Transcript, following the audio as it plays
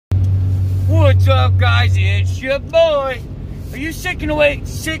What's up, guys? It's your boy. Are you sick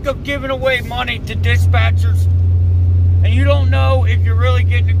of giving away money to dispatchers and you don't know if you're really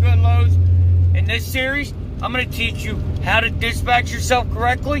getting a good loads? In this series, I'm going to teach you how to dispatch yourself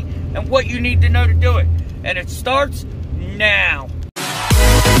correctly and what you need to know to do it. And it starts now.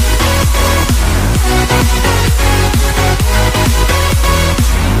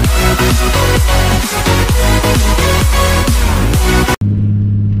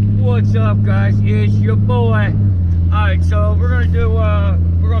 What's up, guys? It's your boy. Alright, so we're gonna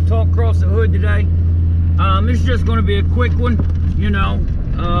talk across the hood today. This is just gonna be a quick one, you know,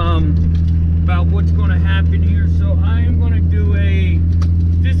 about what's gonna happen here. So I am gonna do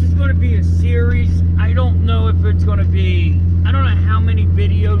this is gonna be a series. I don't know if it's gonna be, I don't know how many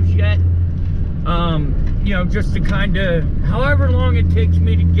videos yet. You know, just to kind of, however long it takes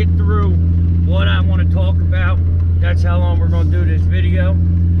me to get through what I want to talk about, that's how long we're gonna do this video.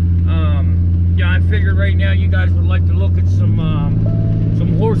 Yeah, I figured right now you guys would like to look at some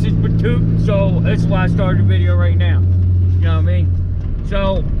horses patoot, so that's why I started the video right now. You know what I mean?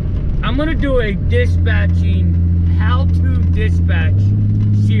 So I'm gonna do a how to dispatch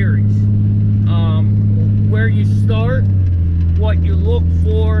series, where you start, what you look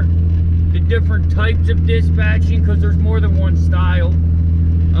for, the different types of dispatching, because there's more than one style.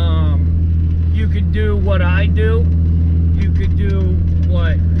 You could do what I do. You could do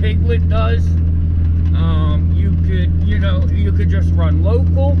what Piglet does. You could just run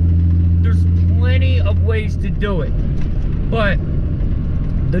local. There's plenty of ways to do it. But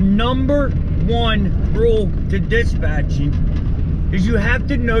the number one rule to dispatching is you have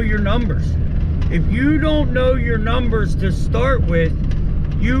to know your numbers. If you don't know your numbers to start with,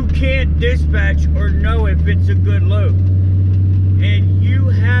 you can't dispatch or know if it's a good load. And you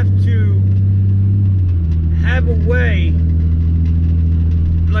have to have a way,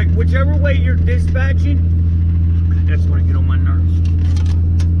 like whichever way you're dispatching, that's when I get on my nerves.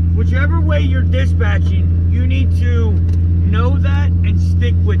 Whichever way you're dispatching, you need to know that and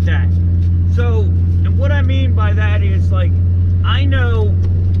stick with that. So, and what I mean by that is, like, I know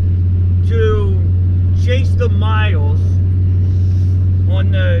to chase the miles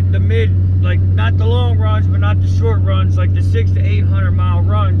on the mid, like not the long runs, but not the short runs, like the 600 to 800 mile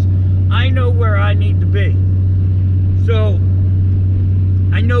runs. I know where I need to be. So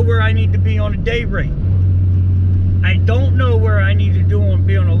I know where I need to be on a day rate. I don't know where I need to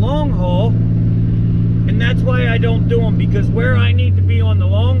be on a long haul, and that's why I don't do them, because where I need to be on the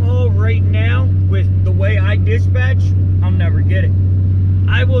long haul right now with the way I dispatch, I'll never get it.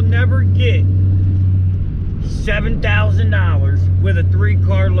 I will never get $7,000 with a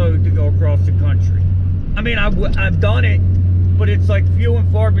 3-car load to go across the country. I mean, I've done it, but it's like few and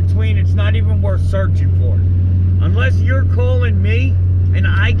far between. It's not even worth searching for. Unless you're calling me and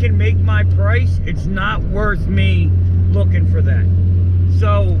I can make my price, it's not worth me looking for that.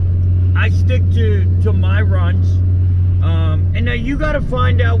 So I stick to my runs. And now you got to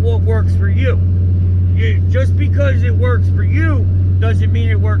find out what works for you. Just because it works for you doesn't mean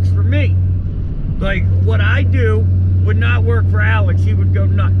it works for me. Like, what I do would not work for Alex. He would go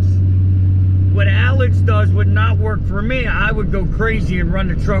nuts. What Alex does would not work for me. I would go crazy and run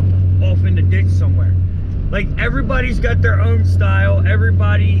the truck off in the ditch somewhere. Like, everybody's got their own style.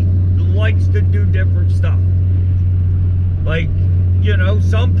 Everybody likes to do different stuff. Like, you know,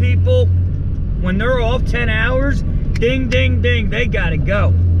 some people, when they're off 10 hours, ding, ding, ding, they gotta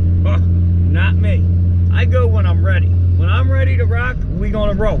go. Not me. I go when I'm ready. When I'm ready to rock, we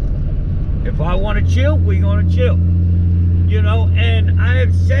gonna roll. If I want to chill, we gonna chill. You know, and I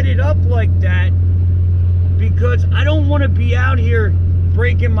have set it up like that because I don't want to be out here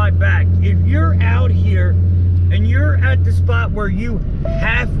breaking my back. If you're out here and you're at the spot where you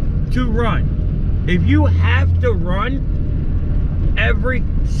have to run, if you have to run every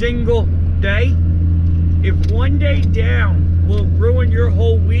single day, if one day down will ruin your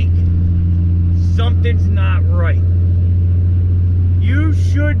whole week, something's not right. You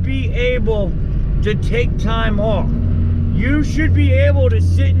should be able to take time off. You should be able to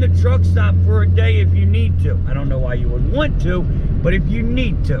sit in the truck stop for a day if you need to. I don't know why you would want to, but if you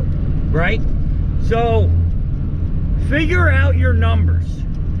need to, right? So, figure out your numbers.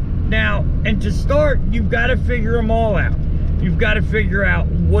 Now, and to start, you've got to figure them all out. You've got to figure out,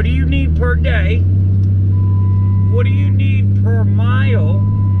 what do you need per day? What do you need per mile?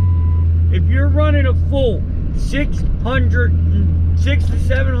 If you're running a full 600 to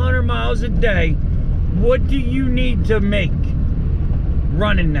 700 miles a day, what do you need to make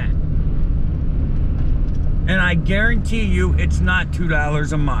running that? And I guarantee you it's not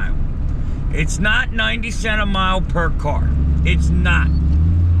 $2 a mile. It's not 90 cents a mile per car. It's not.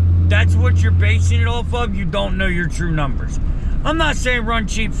 That's what what you're basing it off of, you don't know your true numbers. I'm not saying run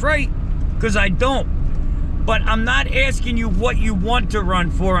cheap freight, because I don't. But I'm not asking you what you want to run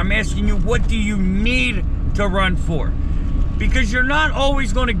for. I'm asking you, what do you need to run for? Because you're not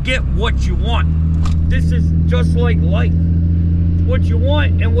always going to get what you want. This is just like life. What you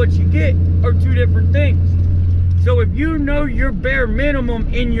want and what you get are two different things. So if you know your bare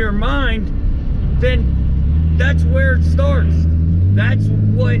minimum in your mind, then that's where it starts. That's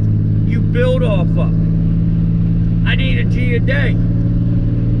what you build off of. I need a G a day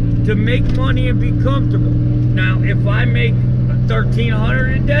to make money and be comfortable. Now, if I make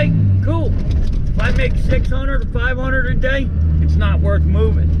 $1,300 a day, cool. If I make $600 or $500 a day, it's not worth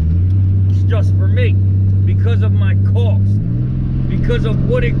moving. It's just for me, because of my cost, because of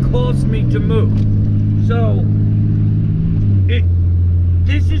what it costs me to move. So,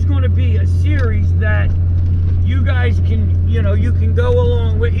 this is going to be a series that you guys can, you can go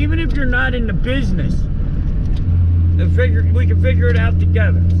along with, even if you're not in the business. We can figure it out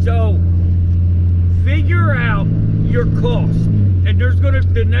together. So, figure out your cost. And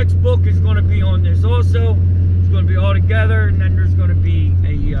the next book is going to be on this also. It's going to be all together, and then there's going to be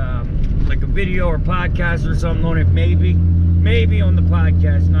like a video or podcast or something on it, maybe on the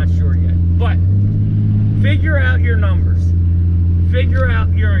podcast, not sure yet. But figure out your numbers. Figure out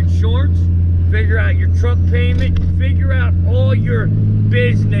your insurance. Figure out your truck payment. Figure out all your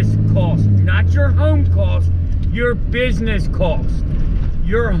business costs, not your home cost, your business cost.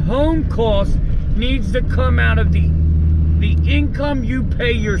 Your home cost needs to come out of the income you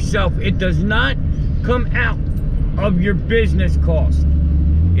pay yourself. It does not come out of your business cost.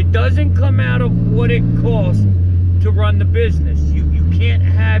 It doesn't come out of what it costs to run the business. You can't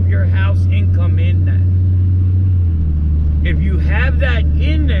have your house income in that. If you have that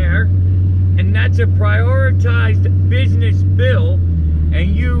in there, and that's a prioritized business bill,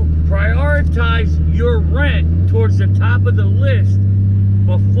 and you prioritize your rent towards the top of the list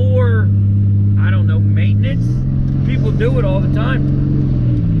before, I don't know, maintenance. People do it all the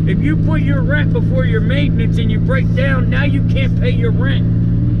time. If you put your rent before your maintenance and you break down, now you can't pay your rent.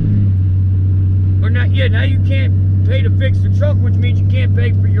 Or not, yeah, now you can't pay to fix the truck, which means you can't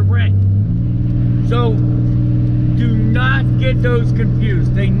pay for your rent. So, do not get those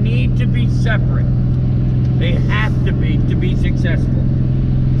confused. They need to be separate. They have to be successful.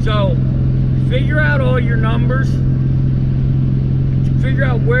 So, figure out all your numbers. Figure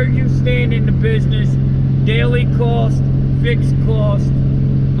out where you stand in the business, daily cost, fixed cost,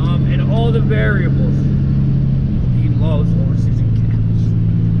 and all the variables. He loves horses and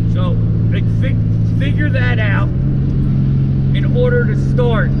cows. So, figure that out in order to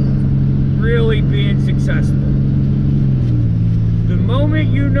start really being successful. The moment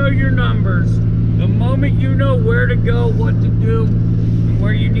you know your numbers, the moment you know where to go, what to do, and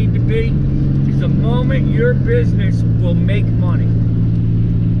where you need to be, is the moment your business will make money.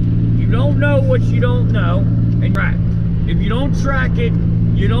 You don't know what you don't know, and track. If you don't track it,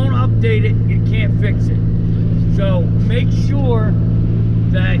 you don't update it, you can't fix it. So make sure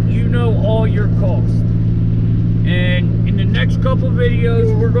that you know all your costs. And in the next couple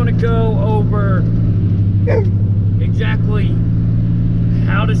videos, we're going to go over exactly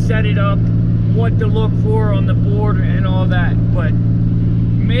how to set it up, what to look for on the board, and all that. But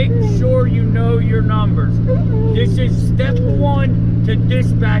make sure you know your numbers. This is step 1 to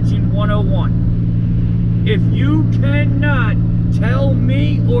dispatching 101. If you cannot tell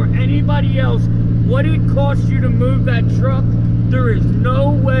me or anybody else what it costs you to move that truck, there is no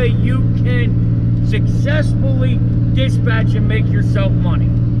way you can successfully dispatch and make yourself money.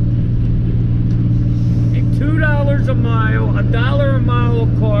 And $2 a mile, $1 a mile a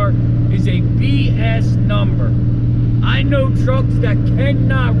car is a BS number. I know trucks that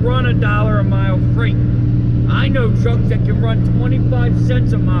cannot run $1 a mile freight. I know trucks that can run 25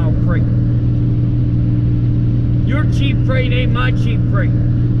 cents a mile freight. Your cheap freight ain't my cheap freight.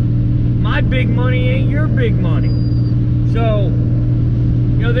 My big money ain't your big money. So,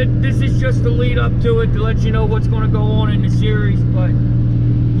 this is just the lead up to it, to let you know what's going to go on in the series. But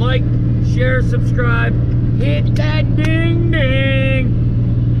like, share, subscribe, hit that ding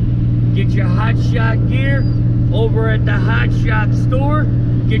ding. Get your Hotshot gear over at the Hotshot store.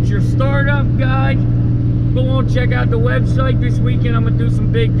 Get your startup guide. Go on, check out the website. This weekend I'm going to do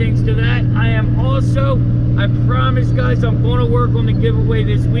some big things to that. I am also, I promise guys, I'm going to work on the giveaway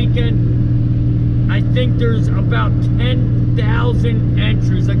this weekend. I think there's about 10,000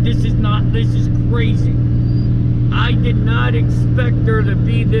 entries. Like, this is crazy. I did not expect there to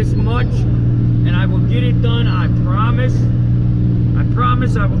be this much, and I will get it done. I promise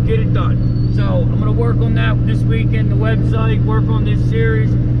I will get it done. So I'm going to work on that this weekend, the website, work on this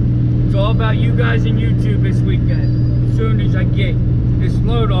series. So about you guys in YouTube this weekend. As soon as I get this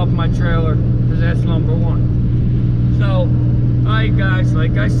load off my trailer, because that's number one. So, alright guys,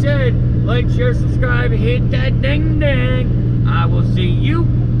 like I said, like, share, subscribe, hit that ding ding. I will see you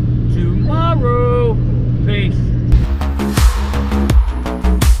tomorrow. Peace.